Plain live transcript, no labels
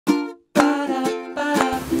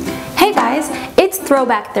guys, it's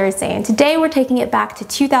Throwback Thursday and today we're taking it back to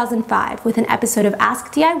 2005 with an episode of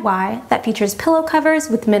Ask DIY that features pillow covers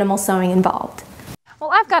with minimal sewing involved. Well,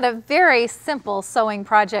 I've got a very simple sewing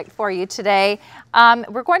project for you today.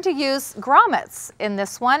 We're going to use grommets in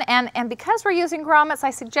this one, and because we're using grommets, I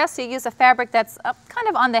suggest you use a fabric that's kind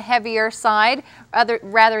of on the heavier side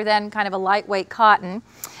rather than kind of a lightweight cotton.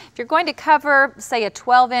 If you're going to cover, say, a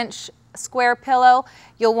 12-inch square pillow,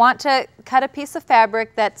 you'll want to cut a piece of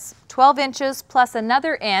fabric that's 12 inches plus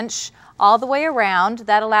another inch all the way around.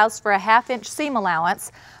 That allows for a 1/2 inch seam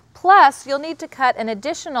allowance. Plus, you'll need to cut an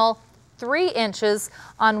additional 3 inches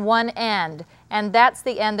on one end, and that's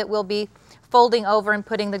the end that we'll be folding over and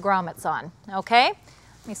putting the grommets on. Okay,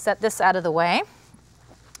 let me set this out of the way.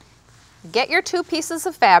 Get your 2 pieces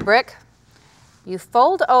of fabric. You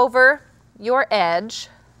fold over your edge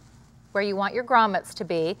where you want your grommets to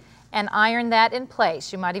be and iron that in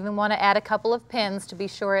place. You might even want to add a couple of pins to be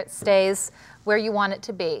sure it stays where you want it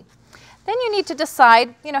to be. Then you need to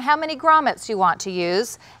decide, how many grommets you want to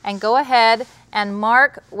use, and go ahead and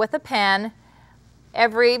mark with a pen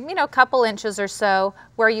every, couple inches or so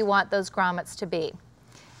where you want those grommets to be.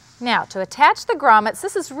 Now, to attach the grommets,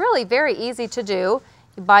 this is really very easy to do.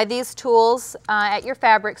 You buy these tools at your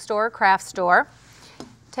fabric store or craft store.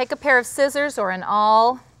 Take a pair of scissors or an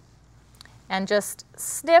awl and just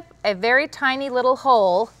snip a very tiny little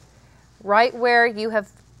hole right where you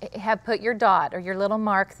have put your dot or your little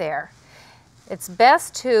mark there. It's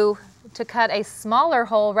best to cut a smaller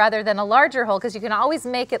hole rather than a larger hole, because you can always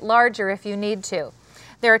make it larger if you need to.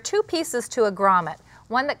 There are 2 pieces to a grommet.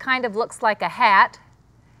 One that kind of looks like a hat,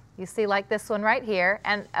 you see, like this one right here,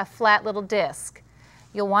 and a flat little disc.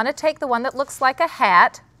 You'll want to take the one that looks like a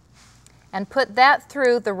hat and put that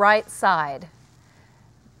through the right side,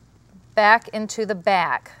 back into the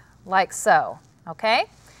back, like so, okay?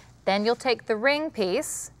 Then you'll take the ring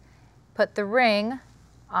piece, put the ring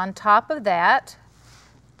on top of that.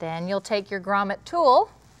 Then you'll take your grommet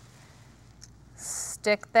tool,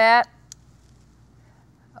 stick that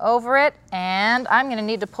over it, and I'm going to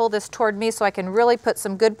need to pull this toward me so I can really put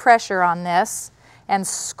some good pressure on this, and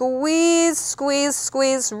squeeze, squeeze,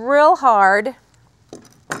 squeeze real hard,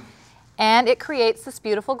 and it creates this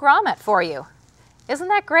beautiful grommet for you. Isn't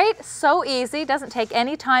that great? So easy, doesn't take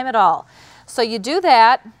any time at all. So you do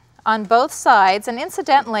that on both sides, and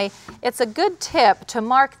incidentally, it's a good tip to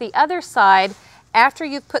mark the other side after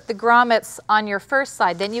you've put the grommets on your first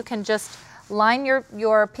side. Then you can just line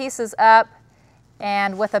your pieces up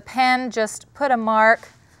and with a pen just put a mark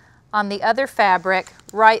on the other fabric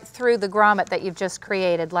right through the grommet that you've just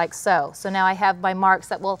created, like so. So now I have my marks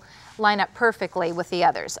that will line up perfectly with the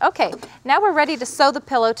others. Okay, now we're ready to sew the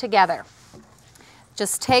pillow together.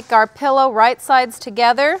 Just take our pillow right sides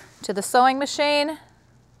together to the sewing machine,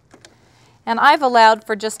 and I've allowed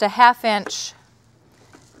for just a 1/2 inch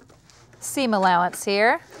seam allowance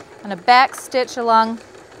here. I'm going to back stitch along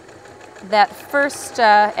that first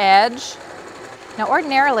edge. Now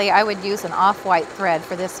ordinarily I would use an off-white thread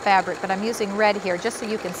for this fabric, but I'm using red here just so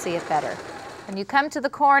you can see it better. When you come to the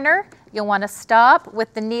corner, you'll want to stop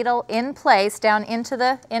with the needle in place down into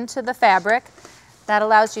the fabric. That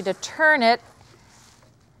allows you to turn it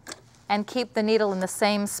and keep the needle in the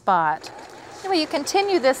same spot. Anyway, you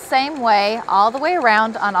continue this same way all the way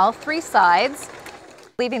around on all 3 sides,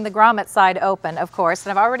 leaving the grommet side open, of course,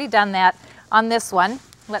 and I've already done that on this one.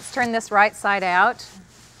 Let's turn this right side out.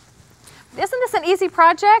 Isn't this an easy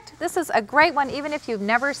project? This is a great one even if you've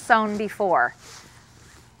never sewn before.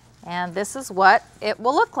 And this is what it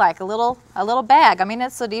will look like, a little bag. I mean,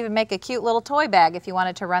 this would even make a cute little toy bag if you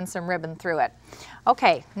wanted to run some ribbon through it.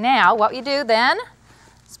 Okay, now what you do then,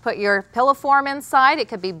 put your pillow form inside. It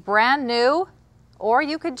could be brand new, or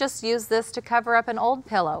you could just use this to cover up an old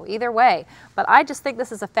pillow, either way. But I just think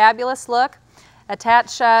this is a fabulous look.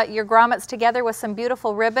 Attach your grommets together with some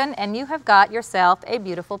beautiful ribbon, and you have got yourself a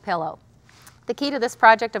beautiful pillow. The key to this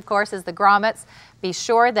project, of course, is the grommets. Be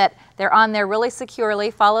sure that they're on there really securely.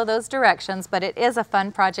 Follow those directions, but it is a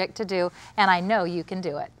fun project to do, and I know you can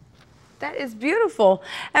do it. That is beautiful.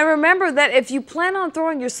 And remember that if you plan on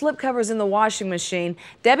throwing your slip covers in the washing machine,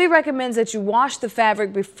 Debbie recommends that you wash the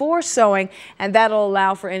fabric before sewing, and that'll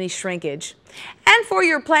allow for any shrinkage. And for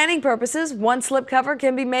your planning purposes, one slip cover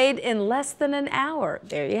can be made in less than an hour.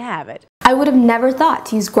 There you have it. I would have never thought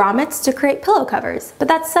to use grommets to create pillow covers, but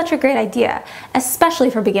that's such a great idea, especially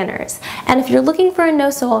for beginners. And if you're looking for a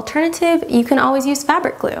no-sew alternative, you can always use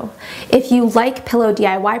fabric glue. If you like pillow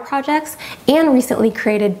DIY projects and recently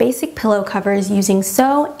created basic pillow covers using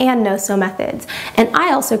sew and no-sew methods, and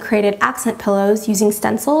I also created accent pillows using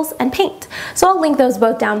stencils and paint. So I'll link those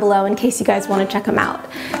both down below in case you guys want to check them out.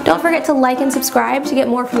 Don't forget to like and subscribe to get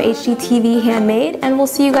more from HGTV Handmade, and we'll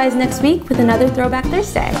see you guys next week with another Throwback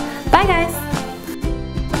Thursday. Bye guys!